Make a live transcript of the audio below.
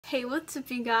Hey, what's up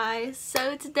you guys?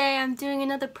 So today I'm doing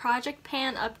another Project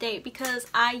Pan update because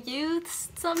I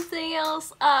used something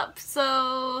else up.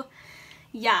 So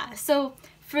yeah, so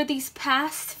for these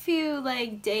past few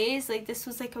days, this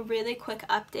was a really quick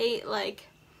update, like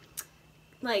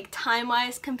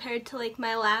time-wise compared to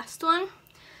my last one.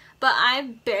 But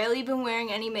I've barely been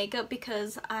wearing any makeup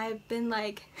because I've been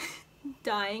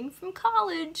dying from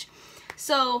college.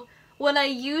 So what I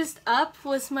used up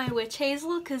was my witch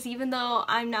hazel, because even though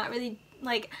I'm not really,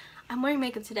 I'm wearing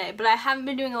makeup today, but I haven't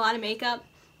been doing a lot of makeup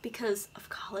because of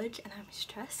college and I'm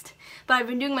stressed. But I've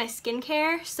been doing my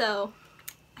skincare, so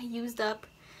I used up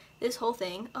this whole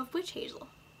thing of witch hazel.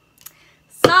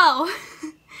 So,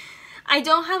 I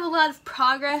don't have a lot of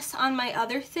progress on my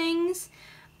other things.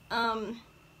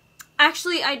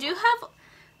 Actually, I do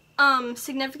have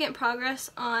significant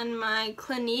progress on my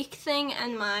Clinique thing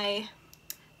and my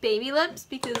baby lips,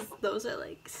 because those are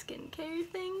skincare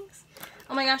things.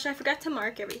 Oh my gosh, I forgot to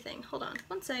mark everything. Hold on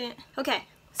one second. Okay,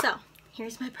 so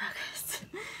here's my progress.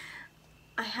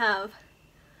 I have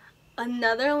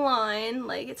another line,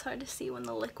 it's hard to see when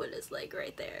the liquid is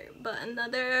right there, but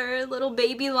another little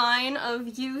baby line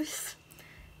of use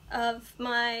of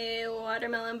my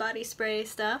watermelon body spray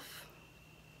stuff.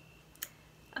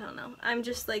 I don't know, I'm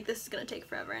just this is gonna take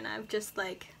forever, and I've just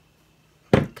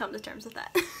come to terms with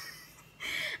that.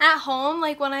 At home,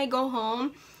 when I go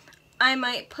home, I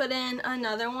might put in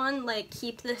another one,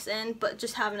 keep this in, but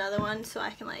just have another one so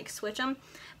I can switch them.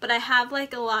 But I have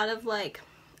a lot of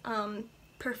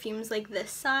perfumes this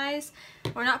size,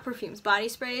 or not perfumes, body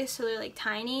sprays, so they're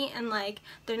tiny, and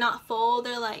they're not full,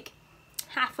 they're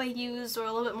halfway used or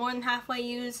a little bit more than halfway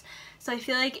used, so I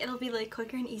feel it'll be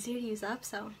quicker and easier to use up.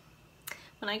 So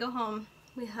when I go home,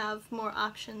 we have more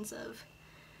options of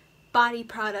body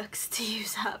products to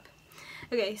use up.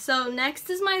 Okay, so next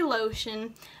is my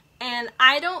lotion, and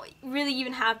I don't really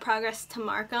even have progress to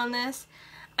mark on this.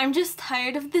 I'm just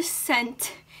tired of the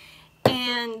scent,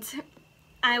 and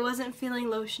I wasn't feeling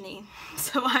lotiony,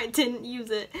 so I didn't use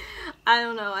it. I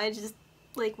don't know, I just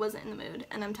wasn't in the mood,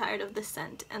 and I'm tired of the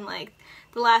scent, and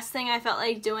the last thing I felt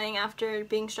like doing after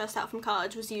being stressed out from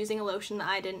college was using a lotion that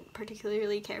I didn't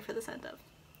particularly care for the scent of.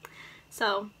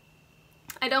 So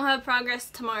I don't have progress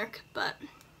to mark, but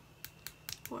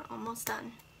we're almost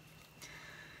done.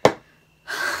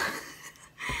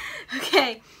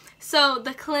 Okay, so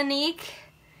the Clinique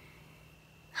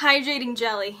Hydrating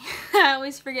Jelly. I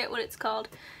always forget what it's called.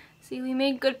 See, we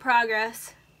made good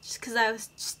progress just because I was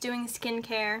just doing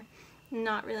skincare,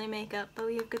 not really makeup, but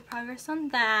we have good progress on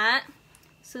that.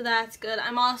 So that's good.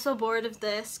 I'm also bored of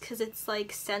this because it's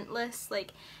scentless.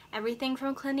 Everything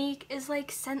from Clinique is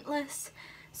scentless.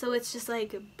 So it's just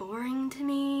boring to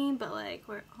me, but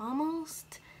we're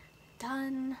almost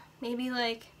done. Maybe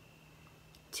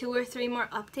 2 or 3 more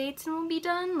updates and we'll be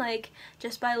done.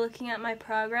 Just by looking at my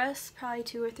progress, probably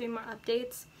 2 or 3 more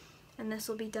updates and this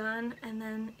will be done, and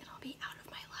then it'll be out of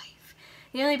my life.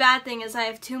 The only bad thing is I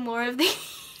have 2 more of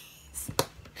these.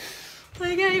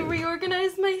 I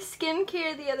reorganized my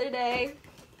skincare the other day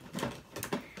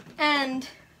and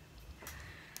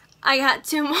I got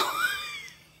 2 more.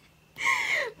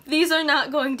 These are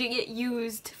not going to get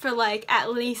used for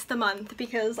at least a month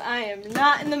because I am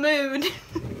not in the mood.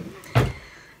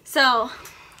 So,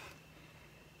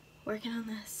 working on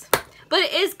this. But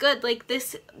it is good.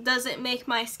 This doesn't make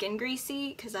my skin greasy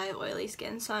because I have oily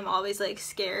skin, so I'm always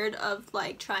scared of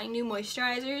trying new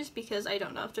moisturizers because I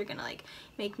don't know if they're gonna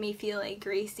make me feel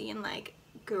greasy and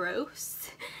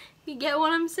gross. You get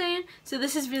what I'm saying? So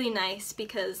this is really nice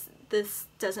because this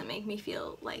doesn't make me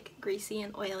feel greasy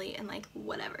and oily and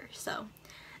whatever. So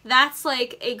that's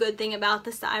a good thing about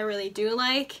this that I really do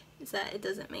is that it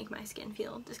doesn't make my skin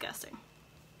feel disgusting.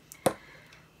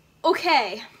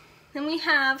 Okay, then we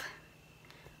have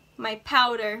my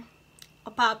powder.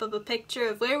 I'll pop up a picture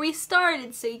of where we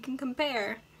started so you can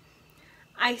compare.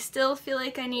 I still feel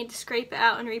I need to scrape it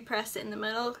out and repress it in the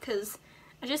middle because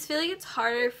I just feel it's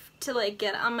harder to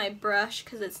get on my brush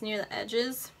because it's near the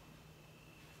edges.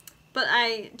 But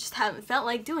I just haven't felt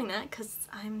like doing that because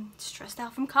I'm stressed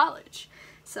out from college.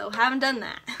 So haven't done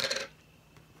that.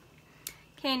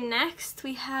 Okay, next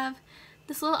we have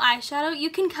this little eyeshadow. You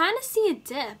can kind of see a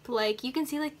dip. You can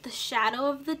see the shadow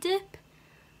of the dip.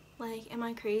 Am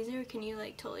I crazy, or can you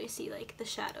totally see the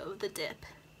shadow of the dip?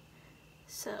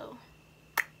 So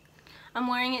I'm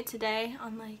wearing it today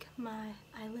on my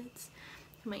eyelids,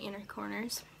 my inner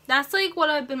corners. That's what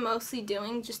I've been mostly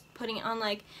doing, just putting it on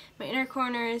my inner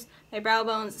corners, my brow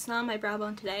bones. It's not on my brow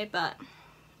bone today, but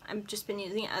I've just been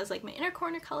using it as my inner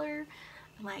corner color.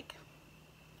 And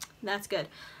that's good.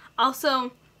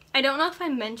 Also, I don't know if I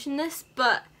mentioned this,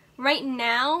 but right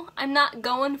now I'm not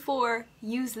going for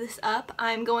use this up,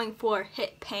 I'm going for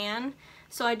hit pan.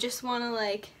 So I just want to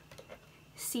like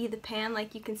see the pan,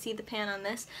 like you can see the pan on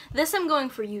this. This I'm going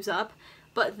for use up,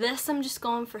 but this I'm just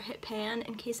going for hit pan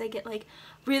in case I get like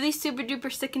really super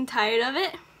duper sick and tired of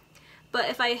it. But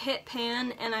if I hit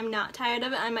pan and I'm not tired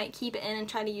of it, I might keep it in and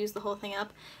try to use the whole thing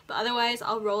up. But otherwise,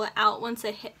 I'll roll it out once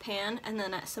I hit pan, and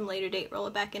then at some later date, roll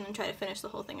it back in and try to finish the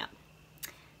whole thing up.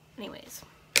 Anyways.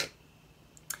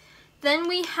 Then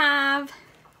we have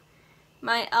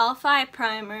my e.l.f.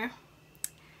 primer.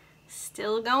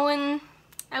 Still going,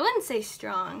 I wouldn't say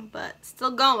strong, but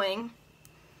still going.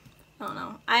 I don't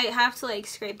know. I have to like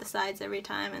scrape the sides every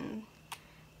time, and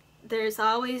there's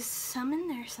always some in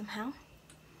there somehow.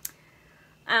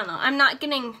 I don't know. I'm not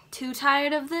getting too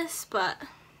tired of this, but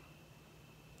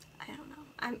I don't know.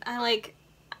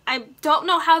 I don't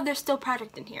know how there's still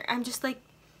product in here. I'm just like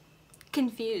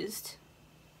confused.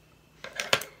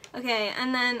 Okay,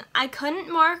 and then I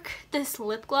couldn't mark this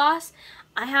lip gloss.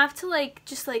 I have to like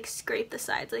just like scrape the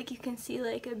sides. Like you can see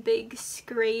like a big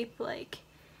scrape, like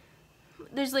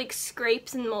there's like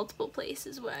scrapes in multiple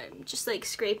places where I'm just like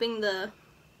scraping the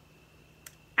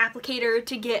applicator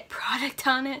to get product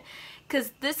on it.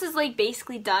 Because this is like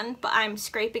basically done, but I'm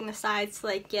scraping the sides to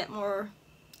like get more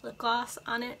lip gloss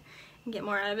on it and get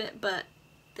more out of it, but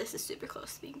this is super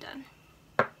close to being done.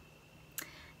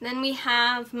 Then we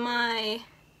have my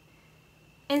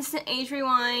Instant Age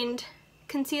Rewind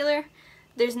concealer.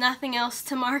 There's nothing else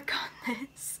to mark on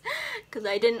this because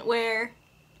I didn't wear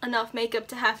enough makeup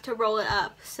to have to roll it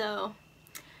up, so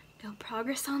no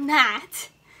progress on that.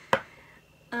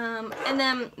 And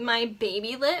then my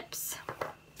baby lips.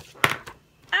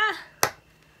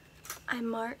 I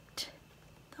marked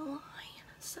the line,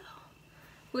 so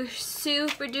we're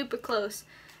super duper close.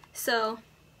 So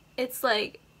it's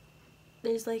like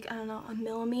there's like, I don't know, a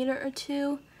millimeter or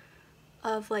two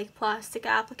of like plastic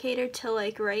applicator to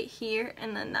like right here,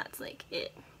 and then that's like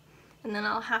it. And then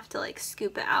I'll have to like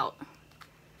scoop it out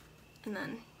and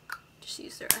then just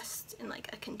use the rest in like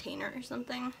a container or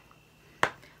something.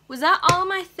 Was that all of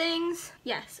my things?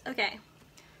 Yes, okay.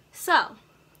 So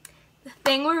the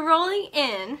thing we're rolling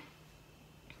in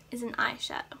is an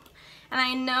eyeshadow. And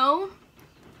I know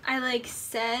I like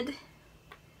said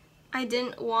I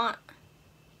didn't want,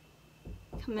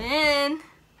 come in.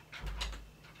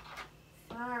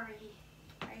 Sorry.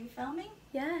 Are you filming?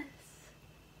 Yes.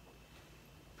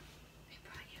 I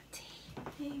brought you tea.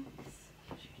 Thanks.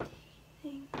 Here's your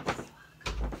tea. Thanks.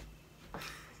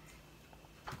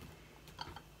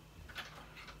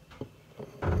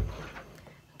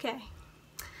 Okay.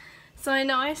 So I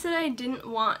know I said I didn't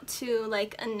want to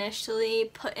like initially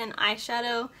put in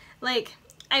eyeshadow. Like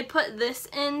I put this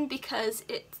in because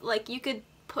it's like you could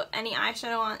put any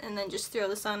eyeshadow on and then just throw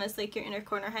this on as like your inner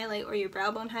corner highlight or your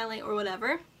brow bone highlight or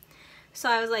whatever. So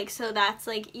I was like, so that's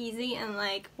like easy and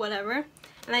like whatever.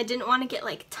 And I didn't want to get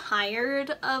like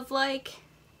tired of like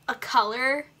a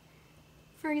color,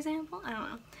 for example. I don't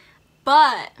know.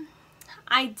 But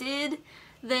I did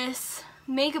this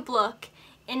makeup look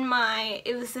in my,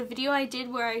 it was a video I did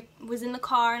where I was in the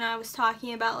car and I was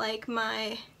talking about like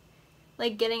my,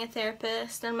 like getting a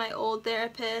therapist and my old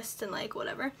therapist and like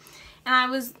whatever. And I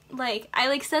was like, I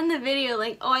like sent the video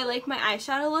like, oh, I like my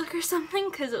eyeshadow look or something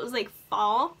because it was like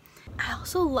fall. I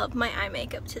also love my eye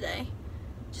makeup today.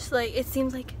 Just like, it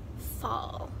seems like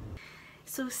fall.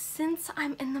 So since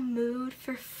I'm in the mood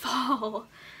for fall,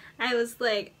 I was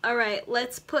like, alright,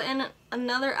 let's put in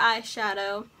another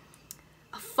eyeshadow,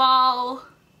 a fall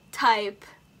type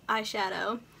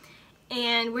eyeshadow,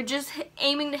 and we're just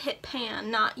aiming to hit pan,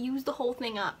 not use the whole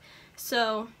thing up.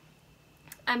 So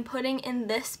I'm putting in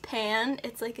this pan.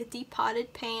 It's like a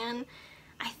depotted pan.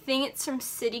 I think it's from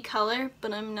City Color,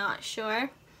 but I'm not sure.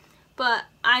 But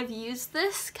I've used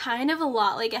this kind of a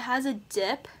lot. Like it has a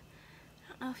dip.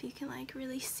 I don't know if you can like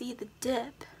really see the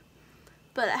dip,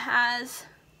 but it has,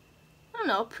 I don't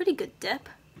know, a pretty good dip.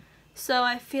 So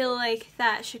I feel like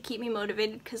that should keep me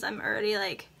motivated because I'm already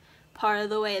like part of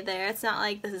the way there. It's not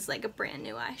like this is like a brand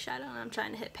new eyeshadow and I'm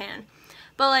trying to hit pan.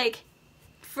 But like,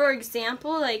 for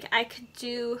example, like I could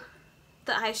do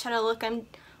the eyeshadow look I'm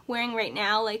wearing right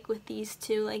now, like with these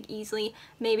two, like easily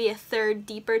maybe a third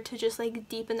deeper to just like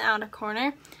deepen the outer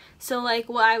corner. So like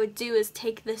what I would do is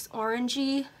take this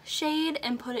orangey shade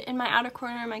and put it in my outer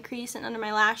corner of my crease and under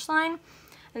my lash line,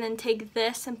 and then take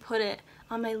this and put it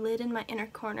on my lid in my inner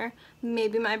corner,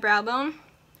 maybe my brow bone.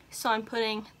 So I'm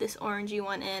putting this orangey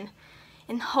one in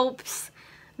hopes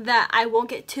that I won't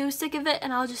get too sick of it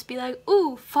and I'll just be like,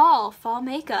 ooh, fall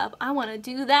makeup, I want to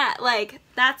do that. Like,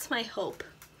 that's my hope.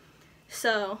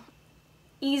 So,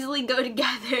 easily go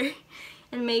together.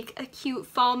 and make a cute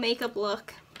fall makeup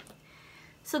look.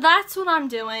 So that's what I'm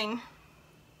doing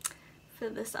for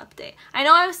this update. I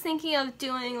know I was thinking of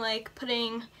doing like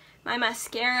putting my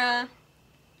mascara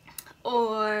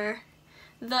or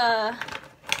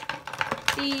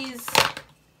these,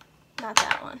 not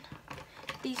that one,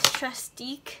 these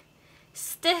Trestique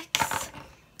sticks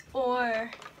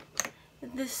or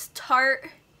this Tarte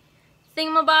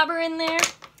thingamabobber in there,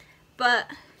 but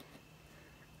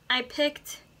I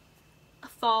picked a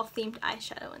fall themed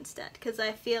eyeshadow instead because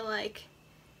I feel like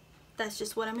that's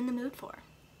just what I'm in the mood for.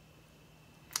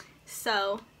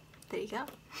 So there you go.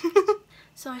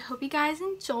 So I hope you guys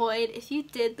enjoyed. If you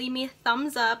did, leave me a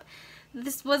thumbs up.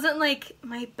 This wasn't like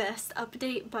my best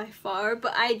update by far,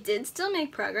 but I did still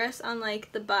make progress on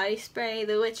like the body spray,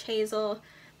 the witch hazel,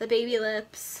 the baby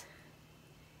lips,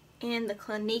 and the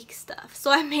Clinique stuff.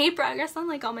 So I made progress on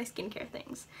like all my skincare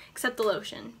things, except the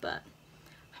lotion, but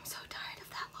I'm so tired of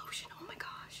that lotion, oh my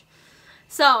gosh.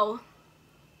 So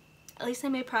at least I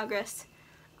made progress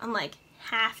on like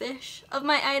half-ish of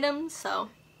my items, so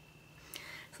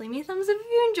leave me a thumbs up if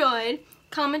you enjoyed.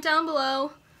 Comment down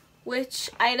below which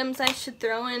items I should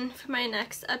throw in for my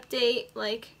next update,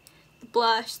 like the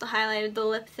blush, the highlighter, the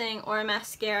lip thing, or a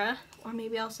mascara. Or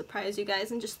maybe I'll surprise you guys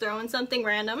and just throw in something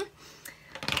random.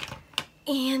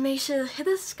 And make sure to hit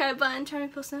the subscribe button, turn on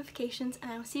post notifications,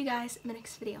 and I will see you guys in the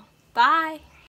next video. Bye!